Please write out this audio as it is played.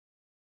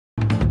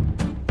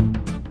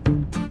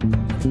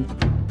The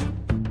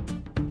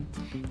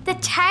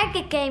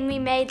target game we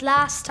made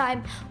last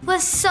time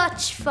was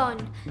such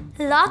fun.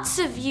 Lots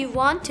of you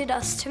wanted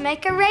us to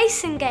make a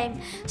racing game,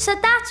 so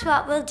that's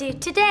what we'll do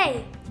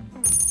today.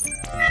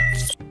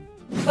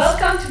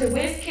 Welcome to the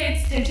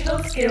WizKids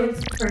Digital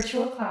Skills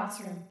Virtual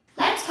Classroom.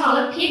 Let's call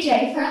up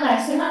PJ for a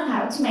lesson on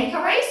how to make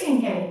a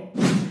racing game.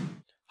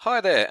 Hi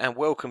there and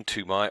welcome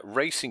to my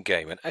racing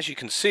game, and as you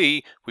can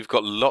see we've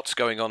got lots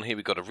going on here.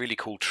 We've got a really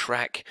cool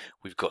track,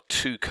 we've got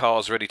 2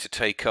 cars ready to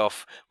take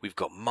off, we've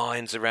got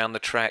mines around the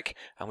track,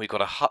 and we've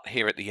got a hut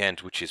here at the end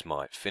which is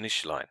my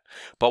finish line.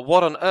 But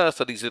what on earth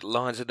are these little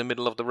lines in the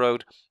middle of the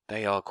road?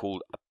 They are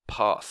called a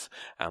path,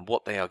 and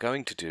what they are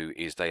going to do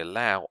is they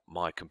allow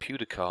my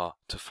computer car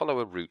to follow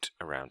a route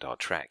around our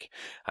track,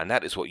 and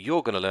that is what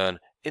you're going to learn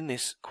in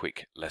this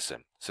quick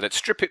lesson. So let's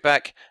strip it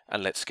back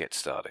and let's get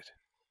started.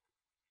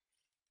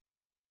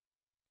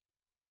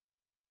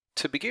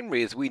 To begin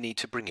with, we need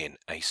to bring in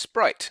a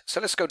sprite. So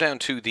let's go down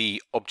to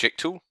the object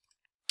tool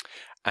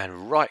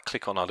and right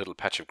click on our little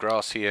patch of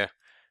grass here,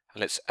 and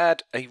let's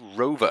add a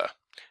rover,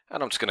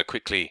 and I'm just going to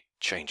quickly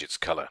change its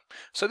color.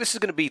 So this is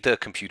going to be the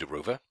computer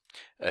rover.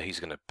 He's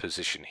going to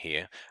position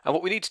here, and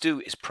what we need to do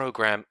is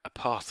program a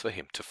path for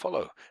him to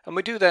follow, and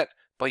we do that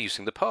by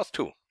using the path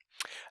tool.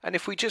 And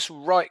if we just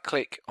right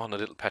click on a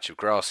little patch of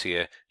grass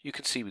here, you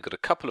can see we've got a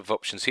couple of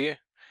options here.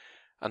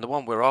 And the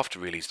one we're after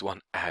really is the one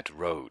Add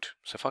Road.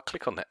 So if I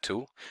click on that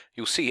tool,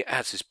 you'll see it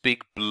adds this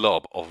big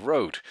blob of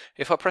road.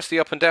 If I press the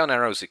up and down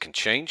arrows, it can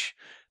change.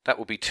 That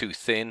will be too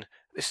thin.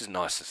 This is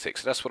nice and thick,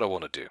 so that's what I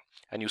want to do.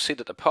 And you'll see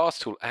that the path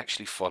tool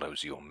actually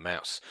follows your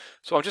mouse.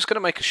 So I'm just going to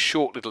make a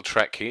short little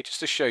track here just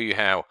to show you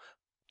how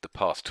the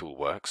path tool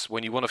works.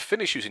 When you want to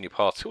finish using your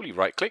path tool, you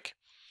right click.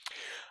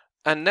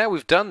 And now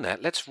we've done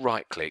that, let's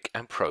right click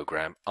and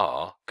program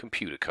our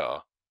computer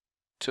car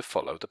to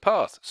follow the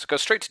path. So go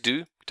straight to do,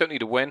 we don't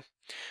need a when.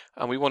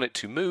 And we want it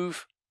to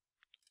move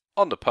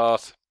on the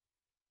path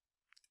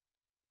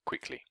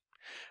quickly.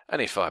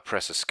 And if I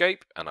press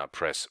escape and I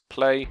press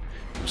play,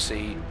 you'll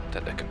see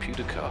that the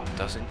computer car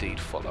does indeed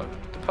follow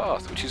the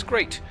path, which is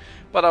great.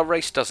 But our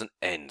race doesn't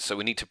end, so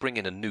we need to bring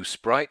in a new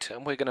sprite,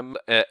 and we're going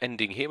to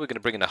ending here. We're going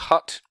to bring in a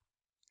hut,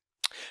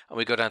 and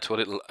we go down to a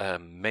little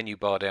menu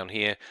bar down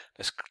here.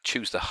 Let's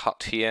choose the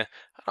hut here,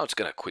 and I'm just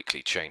going to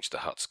quickly change the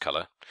hut's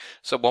color.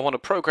 So I want to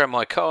program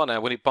my car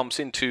now. When it bumps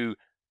into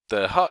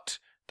the hut,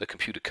 the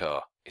computer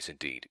car is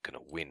indeed going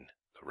to win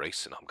the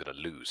race and I'm going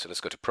to lose. So let's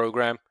go to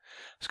program.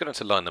 Let's go down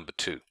to line number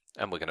 2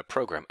 and we're going to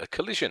program a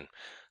collision.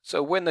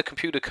 So when the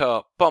computer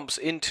car bumps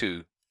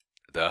into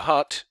the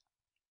hut,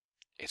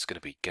 it's going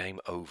to be game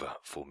over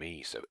for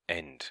me. So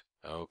end.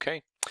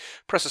 Okay.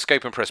 Press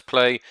escape and press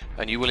play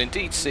and you will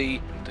indeed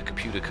see the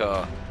computer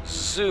car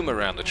zoom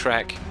around the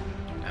track,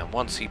 and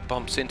once he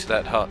bumps into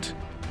that hut,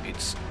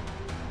 it's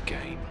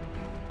game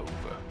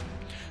over.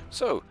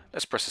 So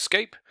let's press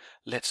escape.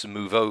 Let's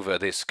move over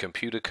this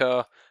computer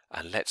car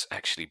and let's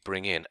actually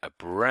bring in a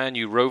brand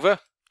new rover.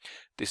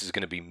 This is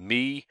going to be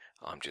me.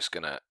 I'm just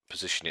going to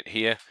position it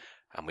here,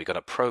 and we're going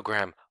to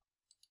program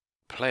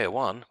player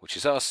 1, which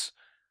is us,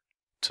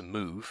 to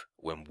move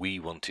when we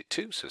want it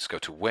to. So let's go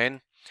to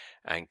when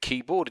and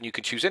keyboard, and you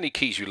can choose any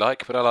keys you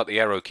like, but I like the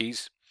arrow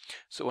keys.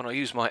 So when I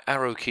use my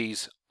arrow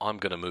keys, I'm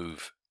going to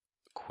move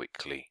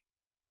quickly.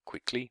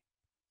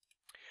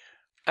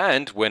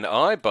 And when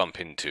I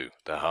bump into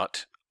the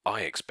hut,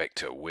 I expect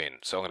to win.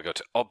 So I'm going to go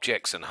to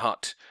Objects and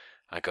Hut.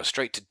 I go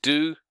straight to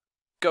Do,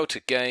 go to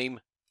Game,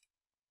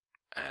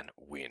 and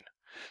win.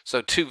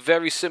 So 2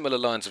 very similar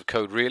lines of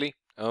code really.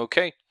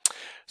 Okay,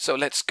 so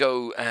let's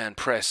go and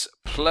press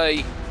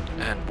play,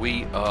 and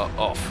we are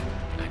off.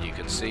 And you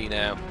can see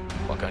now,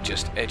 like I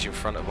just edge in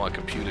front of my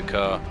computer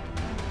car,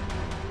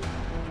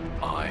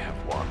 I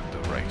have won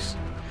the race.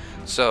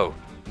 So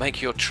make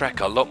your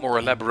track a lot more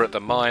elaborate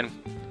than mine.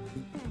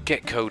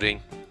 Get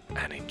coding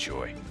and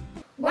enjoy.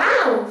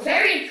 Wow,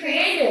 very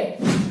creative.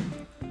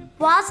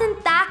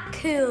 Wasn't that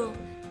cool?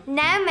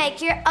 Now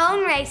make your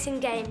own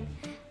racing game.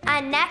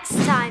 And next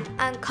time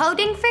on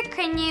Coding for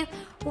Cruinniu,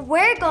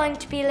 we're going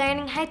to be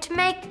learning how to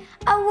make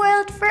a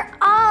world for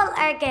all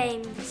our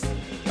games.